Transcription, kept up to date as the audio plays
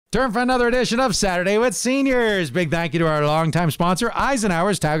Turn for another edition of Saturday with Seniors. Big thank you to our longtime sponsor,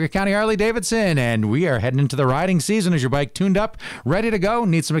 Eisenhower's Tioga County Harley-Davidson. And we are heading into the riding season. Is your bike tuned up, ready to go?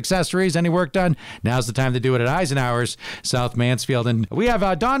 Need some accessories, any work done? Now's the time to do it at Eisenhower's, South Mansfield. And we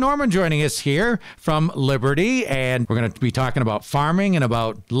have Don Norman joining us here from Liberty. And we're going to be talking about farming and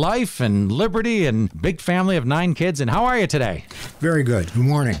about life and liberty and big family of 9 kids. And how are you today? Very good. Good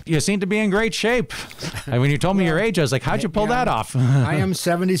morning. You seem to be in great shape. And when you told me your age, I was like, how'd you pull that off? I am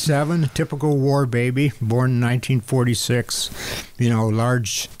 77, typical war baby, born in 1946. You know,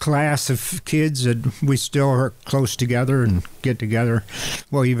 large class of kids that we still are close together and get together.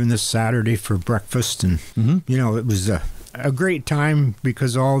 Well, even this Saturday for breakfast. And, you know, it was a great time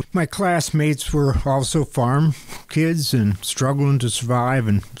because all my classmates were also farm kids and struggling to survive,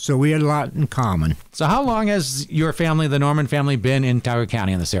 and so we had a lot in common. So how long has your family, the Norman family, been in Tioga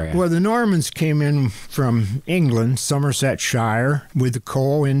County in this area? Well, the Normans came in from England, Somersetshire, with the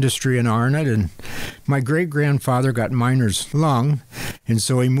coal industry in Arnott, and my great-grandfather got miner's lung, and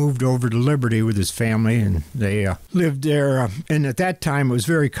so he moved over to Liberty with his family, and they lived there. And at that time, it was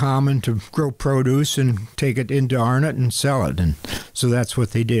very common to grow produce and take it into Arnott and sell it, and so that's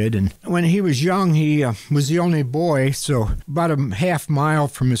what they did. And when he was young, he was the only boy, so about a half-mile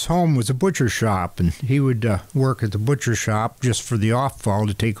from his home was a butcher shop, and he would work at the butcher shop just for the offal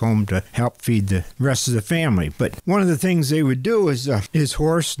to take home to help feed the rest of the family. But one of the things they would do is his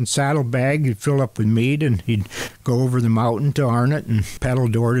horse and saddlebag he'd fill up with meat, and he'd go over the mountain to Arnott and pedal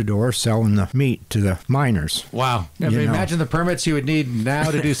door to door selling the meat to the miners. Wow. Imagine the permits you would need now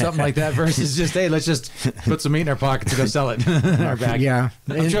to do something like that versus just, hey, let's just put some meat in our pockets and go sell it in our bag. Yeah.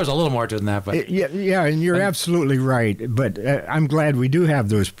 I'm sure there's a little more to it than that. But yeah, and you're absolutely right. But I'm glad we do have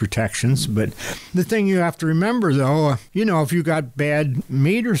those protections. But the thing you have to remember, though, you know, if you got bad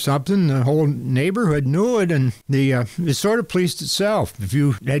meat or something, the whole neighborhood knew it, and it sort of policed itself. If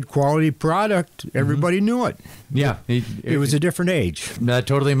you had quality product, everybody knew it. Yeah. It was a different age. That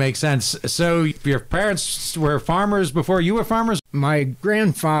totally makes sense. So your parents were farmers before you were farmers? My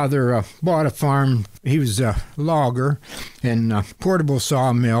grandfather bought a farm. He was a logger and a portable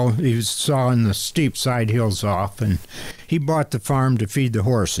sawmill. He was sawing the steep side hills off, and he bought the farm to feed the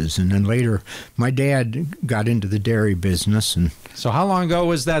horses. And then later, my dad got into the dairy business. And so how long ago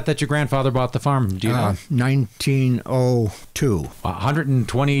was that your grandfather bought the farm? Do you know? 1902.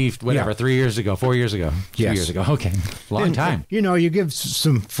 120, whatever, Yeah. 3 years ago, 4 years ago, 2 Yes. years ago. Okay. Long time. You know, you give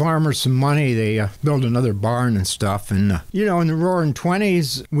some farmers some money, they build another barn and stuff. And, you know, in the roaring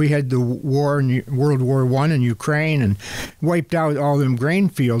 20s, we had the war in World War I in Ukraine and wiped out all them grain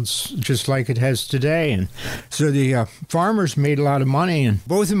fields just like it has today. And so the farmers made a lot of money. And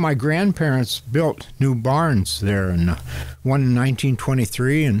both of my grandparents built new barns there, and one in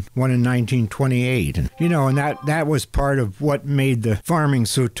 1923 and one in 1928. And, you know, and that was part of what made the farming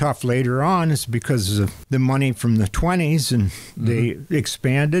so tough later on, is because of the money from the 20s, and they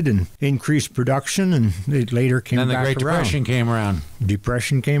expanded and increased production, and it later came back around. Then the Great Depression came around.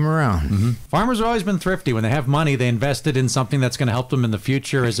 Depression came around. Farmers have always been thrifty. When they have money, they invest it in something that's going to help them in the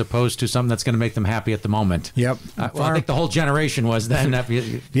future as opposed to something that's going to make them happy at the moment. Yep. Well, I think the whole generation was then.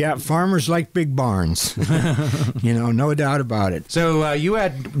 Yeah, farmers like big barns. You know, no doubt about it. So you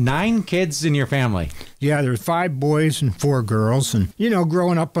had 9 kids in your family. Yeah, there were 5 boys and 4 girls. And, you know,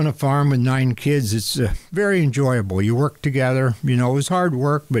 growing up on a farm with 9 kids, it's very enjoyable. You work together. You know, it was hard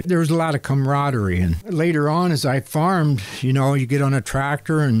work, but there was a lot of camaraderie. And later on, as I farmed, you know, you get on a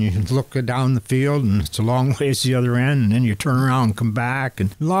tractor and you look down the field, and it's a long ways to the other end, and then you turn around and come back,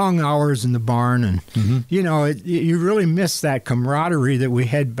 and long hours in the barn. And, you know, you really miss that camaraderie that we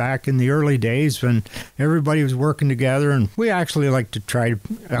had back in the early days when everybody was working together, and we actually like to try to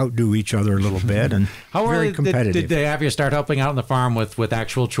outdo each other a little bit. And how very early competitive. did they have you start helping out on the farm with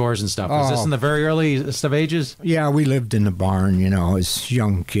actual chores and stuff? Was this in the very earliest of ages? Yeah, we lived in the barn, you know, as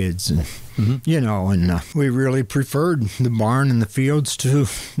young kids. And you know, and we really preferred the barn and the fields to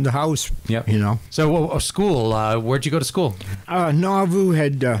the house. Yep. You know. So school, where'd you go to school? Nauvoo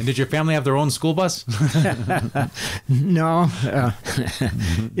had... And did your family have their own school bus? No.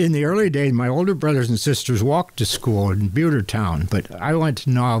 In the early days, my older brothers and sisters walked to school in Butertown, but I went to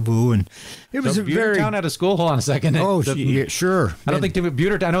Nauvoo, and it was so a very... Butertown had a school? Hold on a second. Oh, yeah, sure. I don't think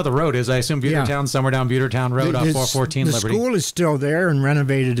Butertown... I know the road is. I assume Butertown, somewhere down Butertown Road off 414 the Liberty. school is still there and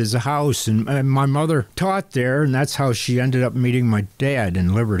renovated as a house. nice. And my mother taught there, and that's how she ended up meeting my dad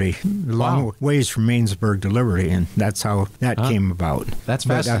in Liberty, a long ways from Mainsburg to Liberty, and that's how that came about. That's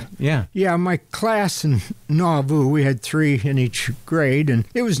fascinating. Yeah. Yeah, my class in Nauvoo, we had 3 in each grade, and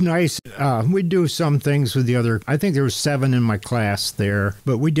it was nice. We'd do some things with the other. I think there was 7 in my class there,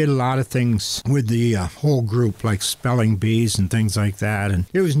 but we did a lot of things with the whole group, like spelling bees and things like that. And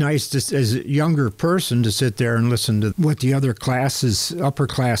it was nice to, as a younger person, to sit there and listen to what the other classes,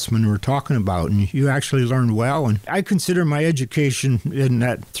 upperclassmen, were talking about, and you actually learned well. And I consider my education in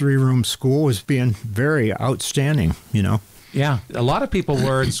that 3-room school as being very outstanding, you know. Yeah, a lot of people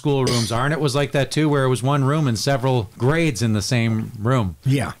were in schoolrooms, aren't it? Was like that too, where it was one room and several grades in the same room.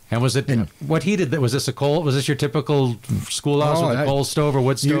 Yeah. And was it what heated that? Was this a coal? Was this your typical schoolhouse with a coal stove or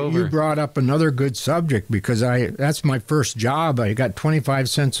wood stove? You brought up another good subject, because that's my first job. I got 25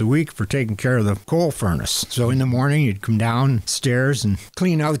 cents a week for taking care of the coal furnace. So in the morning, you'd come downstairs and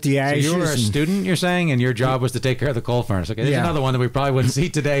clean out the ashes. So you were a student, you're saying, and your job was to take care of the coal furnace. Okay, there's another one that we probably wouldn't see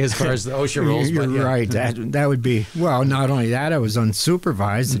today as far as the OSHA rules. You're right. That would be, well, not only that, I was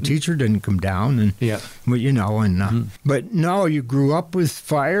unsupervised. The teacher didn't come down, and you know, and but no, you grew up with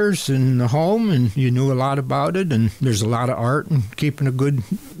fires in the home, and you knew a lot about it. And there's a lot of art in keeping a good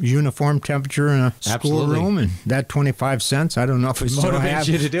uniform temperature in a schoolroom. And that 25 cents, I don't know if we still have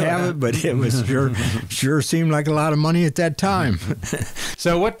it, but it was sure seemed like a lot of money at that time.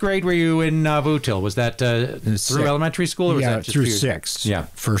 So, what grade were you in Nauvoo till? Was that through elementary school, or was that just through 6th? Yeah,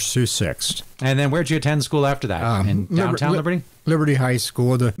 1st through 6th. And then where'd you attend school after that? In downtown Liberty? Liberty High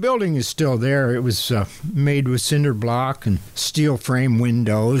School. The building is still there. It was made with cinder block and steel frame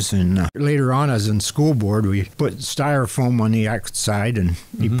windows. And later on, as in school board, we put styrofoam on the outside and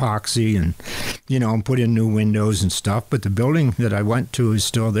epoxy, and and put in new windows and stuff. But the building that I went to is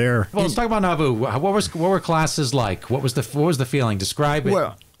still there. Well, let's talk about Nauvoo. What were classes like? What was the feeling? Describe it.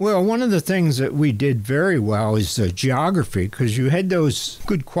 Well, one of the things that we did very well is geography, because you had those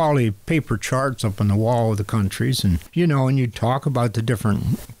good quality paper charts up on the wall of the countries, and and you'd talk about the different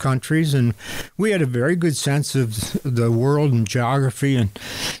countries, and we had a very good sense of the world and geography. And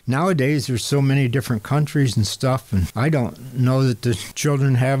nowadays there's so many different countries and stuff, and I don't know that the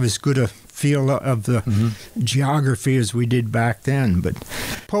children have as good a feel of the geography as we did back then. But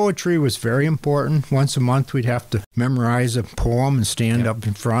poetry was very important. Once a month we'd have to memorize a poem and stand up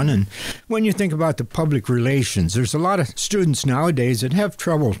in front. And when you think about the public relations, there's a lot of students nowadays that have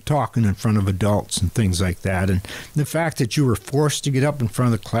trouble talking in front of adults and things like that. And the fact that you were forced to get up in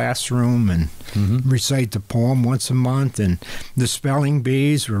front of the classroom and recite the poem once a month, and the spelling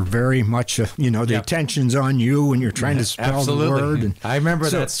bees were very much the attention's on you when you're trying to spell the word. And I remember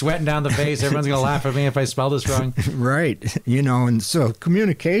that sweating down the face. Everyone's going to laugh at me if I spell this wrong. Right. And so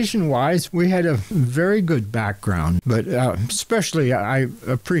communication-wise, we had a very good background. But especially, I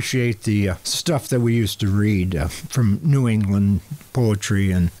appreciate the stuff that we used to read from New England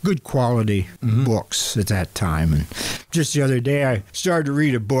poetry and good quality books at that time. And just the other day, I started to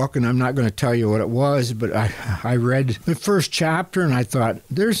read a book, and I'm not going to tell you what it was, but I read the first chapter, and I thought,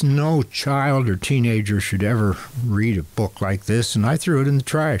 there's no child or teenager should ever read a book like this, and I threw it in the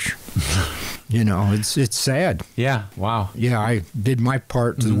trash. It's sad. Yeah, wow. Yeah, I did my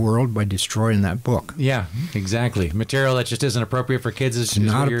part to the world by destroying that book. Yeah, exactly. Material that just isn't appropriate for kids is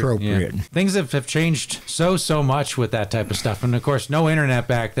not appropriate. Yeah. Things have changed so much with that type of stuff. And of course, no internet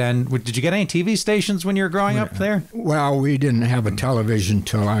back then. Did you get any TV stations when you were growing up there? Well, we didn't have a television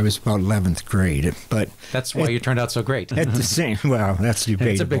till I was about 11th grade. But that's why you turned out so great. At the same, well, that's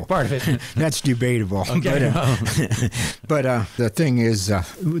debatable. That's a big part of it. That's debatable. Okay. But the thing is,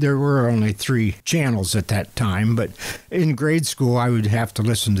 there were only 3 channels at that time, but in grade school I would have to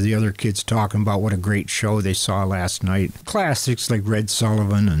listen to the other kids talking about what a great show they saw last night. Classics like Red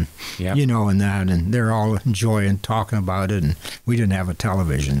Sullivan and and that, and they're all enjoying talking about it, and we didn't have a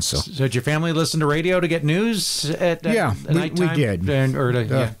television. So did your family listen to radio to get news at nighttime? We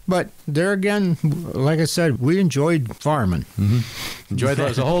did. But there again, like I said, we enjoyed farming. Enjoyed that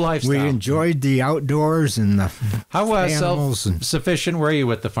as a whole lifestyle. We enjoyed the outdoors and the animals. Self-sufficient were you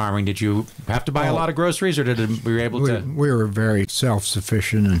with the farming? Did you have to buy a lot of groceries, or were you able to? We were very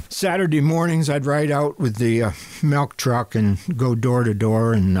self-sufficient. And Saturday mornings, I'd ride out with the milk truck and go door to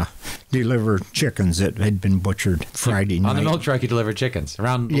door and deliver chickens that had been butchered Friday night. On the milk truck, you delivered chickens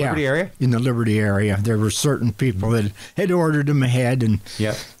around the Liberty area? In the Liberty area. There were certain people that had ordered them ahead. And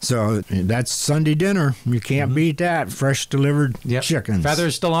so that's Sunday dinner. You can't beat that. Fresh delivered chickens.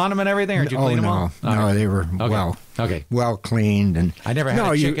 Feathers still on them and everything, or did you clean them all? No, they were well. Okay. well cleaned. And I never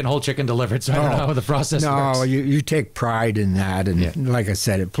had whole chicken delivered, so I don't know how the process works. No, you take pride in that, and like I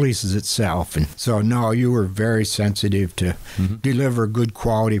said, it pleases itself. And so, no, you were very sensitive to deliver a good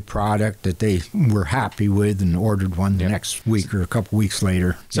quality product that they were happy with and ordered one the next week or a couple weeks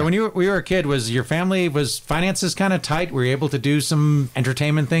later. So when you were a kid, was your family, was finances kind of tight? Were you able to do some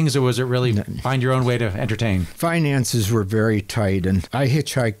entertainment things, or was it really find your own way to entertain? Finances were very tight, and I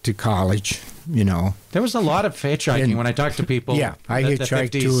hitchhiked to college. There was a lot of hitchhiking when I talked to people. Yeah, I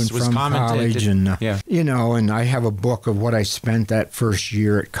hitchhiked to and from college, and and I have a book of what I spent that first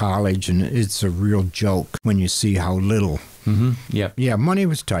year at college, and it's a real joke when you see how little. Yeah, money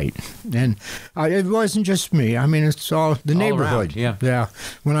was tight, and it wasn't just me. I mean, it's all the neighborhood. Around, yeah.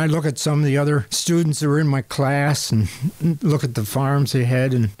 When I look at some of the other students that were in my class and look at the farms they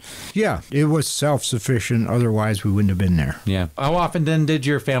had, and it was self-sufficient. Otherwise, we wouldn't have been there. Yeah. How often then did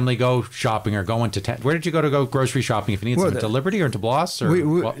your family go shopping or go into where did you go grocery shopping if you needed something? To Liberty or to Bloss?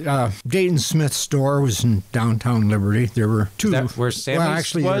 Or Dayton Smith store was in downtown Liberty. There were two. Is that where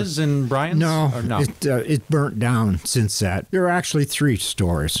Sammy's was in Bryan's? No, or no? It burnt down since that. There were actually 3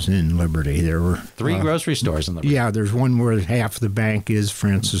 stores in Liberty. There were 3 grocery stores in Liberty. Yeah, there's one where half the bank is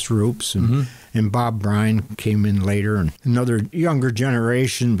Francis Roop's, and Bob Bryan came in later, and another younger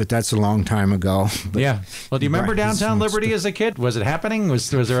generation, but that's a long time ago. But well, do you remember downtown Liberty as a kid? Was it happening? Was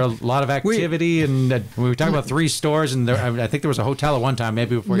there a lot of activity? And we were talking about 3 stores, and I think there was a hotel at one time,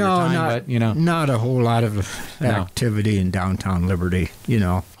 maybe before your time. Not a whole lot of activity in downtown Liberty.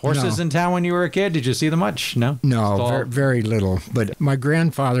 Horses in town when you were a kid? Did you see them much? No, very little. But my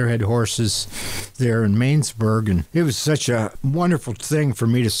grandfather had horses there in Mainsburg, and it was such a wonderful thing for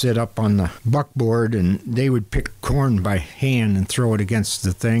me to sit up on the buckboard, and they would pick corn by hand and throw it against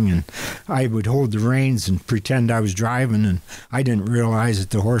the thing, and I would hold the reins and pretend I was driving, and I didn't realize that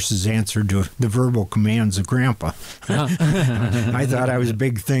the horses answered to the verbal commands of Grandpa. I thought I was a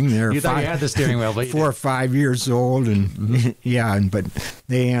big thing there. You thought you had the steering wheel, but 4 or 5 years old, and but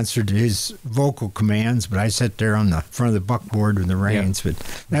they answered to his vocal commands, but I sat there on the front of the buckboard with the reins. But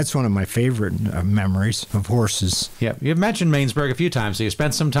that's one of my favorite memories of horses. Yeah, you've mentioned Mainsburg a few times, so you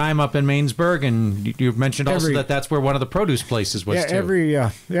spent some time up in Mainsburg, and you've mentioned also that's where one of the produce places was too.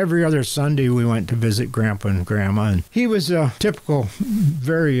 Every other Sunday we went to visit Grandpa and Grandma, and he was a typical,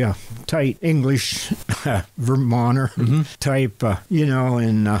 very tight English Vermonter type,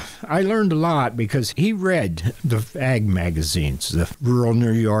 and I learned a lot because he read the ag magazines, the Rural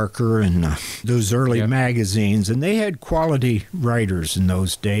New Yorker, and those early magazines, and they had quality writers in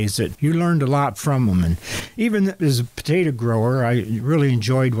those days that you learned a lot from them. And even as a potato grower, I really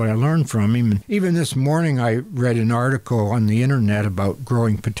enjoyed what I learned from him. And even this morning, I read an article on the internet about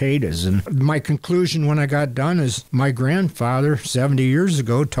growing potatoes. And my conclusion when I got done is my grandfather, 70 years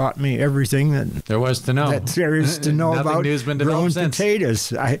ago, taught me everything that there was to know. That there is to know about growing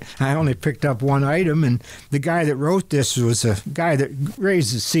potatoes. I only picked up one item, and the guy that wrote this was a guy that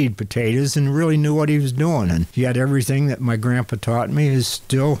raised seed potatoes and really knew what he was doing. And yet everything that my grandpa taught me is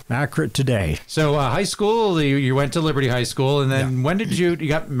still accurate today. So high school, you went to Liberty High School, and then when did you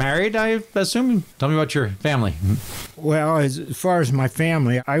got married, I assume? Tell me about your family. Well, as far as my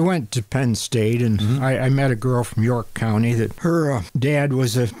family, I went to Penn State, and I met a girl from York County that her dad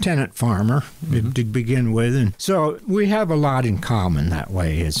was a tenant farmer to begin with. And so we have a lot in common that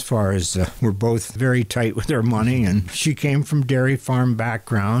way, as far as we're both very tight with our money. And she came from dairy farm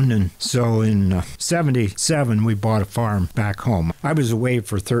background, and so in 77 we bought a farm back home. I was away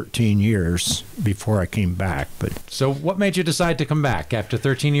for 13 years before I came back. But so what made you decide to come back after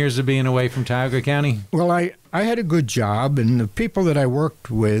 13 years of being away from Tioga County? Well, I had a good job, and the people that I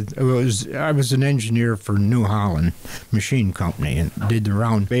worked with, I was an engineer for New Holland Machine Company, and did the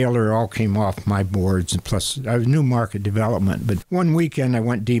round baler, all came off my boards, and plus I was new market development. But one weekend I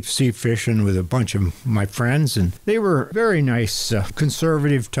went deep sea fishing with a bunch of my friends, and they were very nice,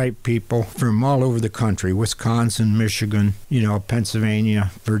 conservative type people from all over the country, Wisconsin, Michigan,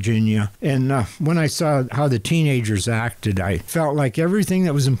 Pennsylvania, Virginia. And when I saw how the teenagers acted, I felt like everything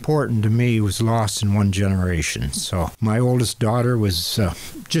that was important to me was lost in one generation. So my oldest daughter was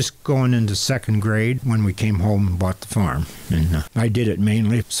just going into 2nd grade when we came home and bought the farm. And I did it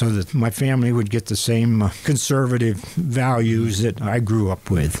mainly so that my family would get the same conservative values that I grew up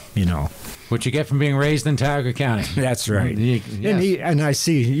with, What you get from being raised in Tioga County. That's right. Yes. And I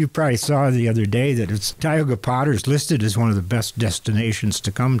see, you probably saw the other day that it's Tioga Potter's listed as one of the best destinations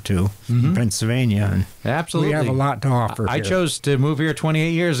to come to in Pennsylvania. And Absolutely. we have a lot to offer I here. chose to move here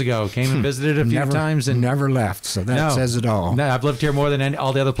 28 years ago. Came and visited a few times. And never left, so that says it all. No, I've lived here more than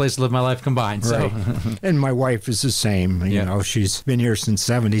all the other places I lived my life combined. So. Right. And my wife is the same. You know, she's been here since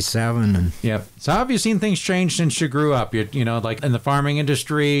 77. And Yep. So how have you seen things change since you grew up? You know, like in the farming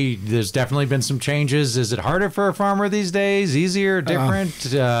industry, there's definitely been some changes. Is it harder for a farmer these days? Easier? Different?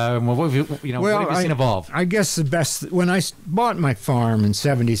 What have you seen evolve? I guess the best, when I bought my farm in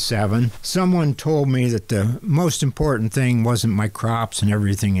 77, someone told me that the most important thing wasn't my crops and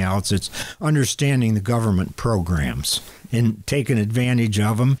everything else. It's understanding the government programs and taking advantage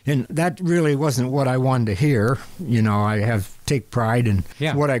of them. And that really wasn't what I wanted to hear. You know, I take pride in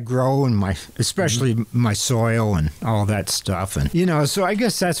what I grow and especially my soil and all that stuff. And, you know, so I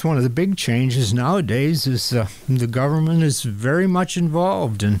guess that's one of the big changes nowadays is the government is very much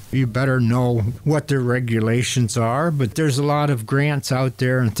involved, and you better know what their regulations are. But there's a lot of grants out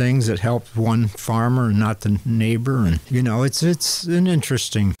there and things that help one farmer and not the neighbor. And, you know, it's an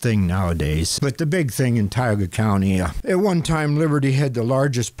interesting thing nowadays. But the big thing in Tioga County, at one time, Liberty had the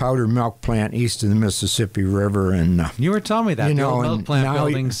largest powdered milk plant east of the Mississippi River. And you were telling me that, the old milk plant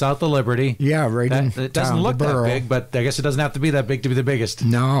building south of Liberty. Yeah, right in It doesn't look that big, but I guess it doesn't have to be that big to be the biggest.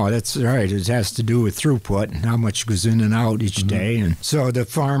 No, that's right. It has to do with throughput and how much goes in and out each day. And so the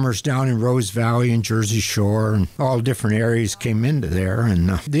farmers down in Rose Valley and Jersey Shore and all different areas came into there. And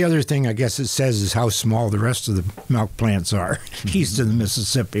the other thing I guess it says is how small the rest of the milk plants are east of the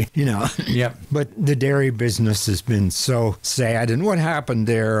Mississippi, you know. Yep. But the dairy business has been so sad. And what happened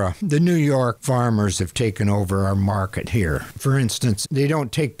there, the New York farmers have taken over our market here. For instance, they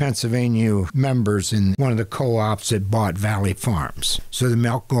don't take Pennsylvania members in one of the co-ops that bought Valley Farms. So the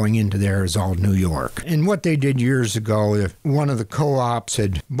milk going into there is all New York. And what they did years ago, one of the co-ops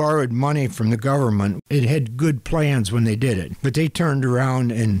had borrowed money from the government. It had good plans when they did it, but they turned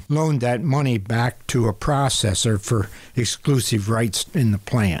around and loaned that money back to a processor for exclusive rights in the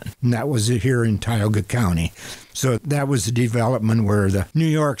plant. And that was here in Tioga County. So that was the development where the New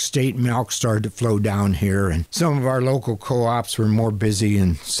York State milk started to flow down here. And some of our local co-ops were more busy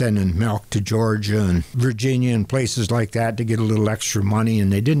in sending milk to Georgia and Virginia and places like that to get a little extra money.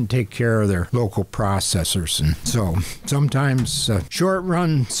 And they didn't take care of their local processors. And so sometimes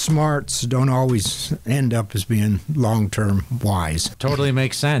short-run smarts don't always end up as being long-term wise. Totally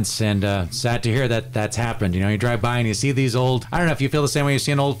makes sense. And sad to hear that that's happened. You know, you drive by and you see these old, I don't know if you feel the same way you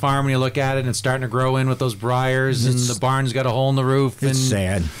see an old farm and you look at it and it's starting to grow in with those briars. And the barn's got a hole in the roof. It's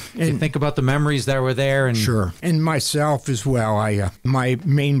sad. And think about the memories that were there. And sure. And myself as well. My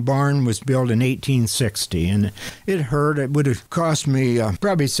main barn was built in 1860, and it hurt. It would have cost me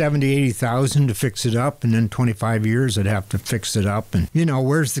probably $70,000, $80,000 to fix it up, and then 25 years I'd have to fix it up. And, you know,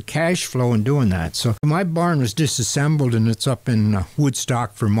 where's the cash flow in doing that? So my barn was disassembled, and it's up in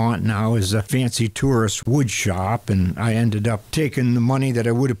Woodstock, Vermont now as a fancy tourist wood shop, and I ended up taking the money that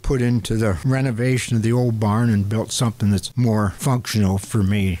I would have put into the renovation of the old barn and built something that's more functional for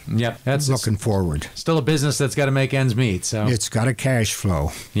me. Yep, that's looking forward. Still a business that's got to make ends meet. So it's got a cash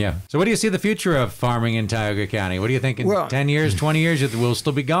flow. Yeah. So what do you see the future of farming in Tioga County? What do you think in 10 years, 20 years, we'll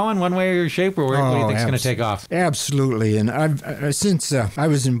still be going one way or shape, or what do you think is going to take off? Absolutely. And I've since I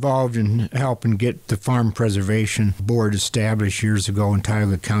was involved in helping get the Farm Preservation Board established years ago in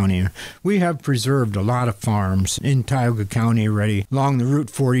Tioga County, we have preserved a lot of farms in Tioga County already. Along the Route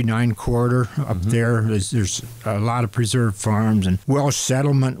 49 corridor up there, there's a lot of preserved farms. And Welsh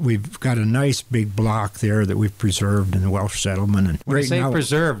Settlement, we've got a nice big block there that we've preserved in the Welsh Settlement. And when you say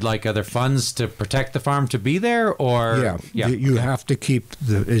preserved, like are there funds to protect the farm to be there, or you have to keep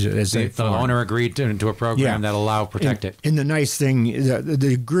the owner agreed to a program that allow protect it. And the nice thing,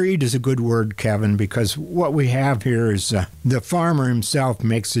 the agreed is a good word, Kevin, because what we have here is the farmer himself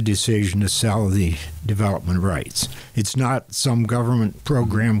makes the decision to sell the development rights. It's not some government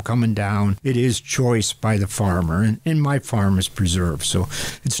program coming down. It is choice by the farmer, and my farm is preserved. So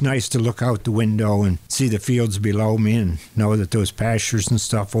it's nice to look out the window and see the fields below me and know that those pastures and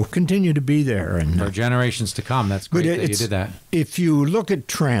stuff will continue to be there. And for generations to come. That's great that you did that. If you look at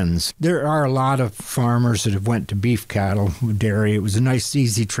trends, there are a lot of farmers that have went to beef cattle, dairy. It was a nice,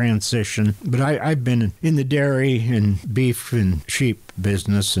 easy transition. But I've been in the dairy and beef and sheep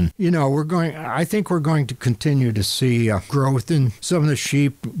business, and I think we're going to continue to see growth in some of the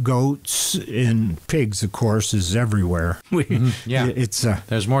sheep, goats, and pigs, of course, is everywhere. Yeah. It's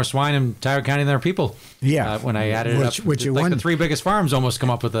there's more swine in Tioga County than there are people. Yeah. When I added it up, which the three biggest farms almost come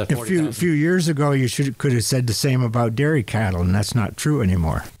up with a 40,000. A few years ago, you could have said the same about dairy cattle, and that's not true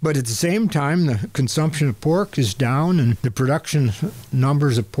anymore. But at the same time, the consumption of pork is down, and the production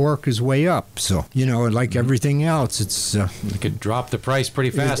numbers of pork is way up. So, like everything else, it's... you could drop the price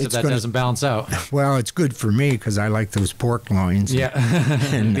pretty fast if that doesn't balance out. Well, it's good for me because I like those pork loins. Yeah,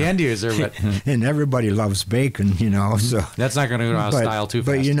 and the end user. But and everybody loves bacon, so... That's not going to go out of style too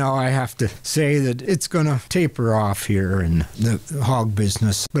fast. But, I have to say that it's going to taper off here in the hog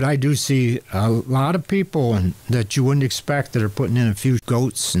business. But I do see a lot of people that you wouldn't expect that are putting in a few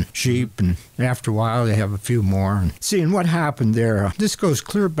goats and sheep, and after a while they have a few more. And seeing what happened there, this goes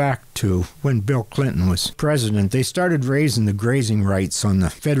clear back to when Bill Clinton was president. They started raising the grazing rights on the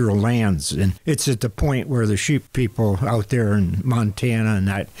federal lands, and it's at the point where the sheep people out there in Montana and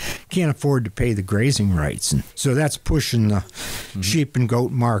that can't afford to pay the grazing rights. And so that's pushing the sheep and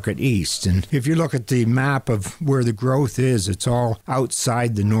goat market east. And if you look at the map of where the growth is, it's all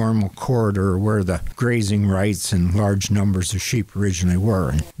outside the normal corridor where the grazing rights and large numbers of sheep originally were.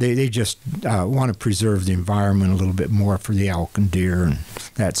 And they just want to preserve the environment a little bit more for the elk and deer and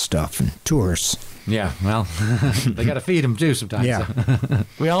that stuff and tourists. Yeah, well, they got to feed them too sometimes. Yeah. So.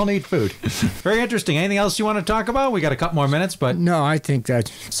 We all need food. Very interesting. Anything else you want to talk about? We got a couple more minutes, but... No, I think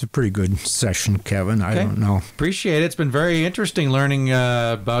that's a pretty good session, Kevin. I don't know. Appreciate it. It's been very interesting learning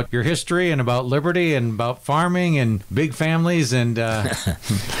about your history and about liberty and about farming and big families. And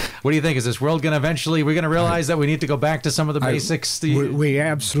what do you think? Is this world going to eventually... We're going to realize that we need to go back to some of the basics? We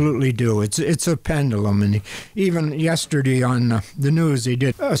absolutely do. It's a pendulum. And even yesterday on the news, they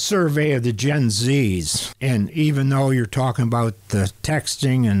did a survey of the Gen Z. And even though you're talking about the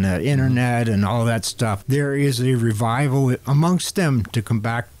texting and the internet and all that stuff, there is a revival amongst them to come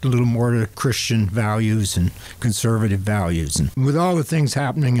back a little more to Christian values and conservative values. And with all the things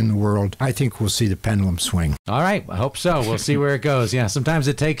happening in the world, I think we'll see the pendulum swing. All right. I hope so. We'll see where it goes. Yeah, sometimes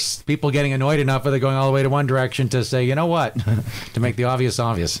it takes people getting annoyed enough that they're going all the way to one direction to say, you know what, to make the obvious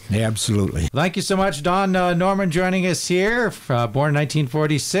obvious. Yeah, absolutely. Thank you so much, Don Norman, joining us here, born in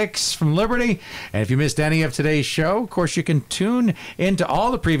 1946 from Liberty. And if you missed any of today's show, of course, you can tune into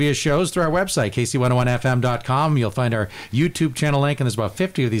all the previous shows through our website, kc101fm.com. You'll find our YouTube channel link, and there's about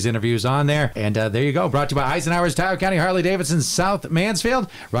 50 of these interviews on there. And there you go. Brought to you by Eisenhower's Tioga County Harley-Davidson, South Mansfield.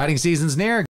 Riding season's near.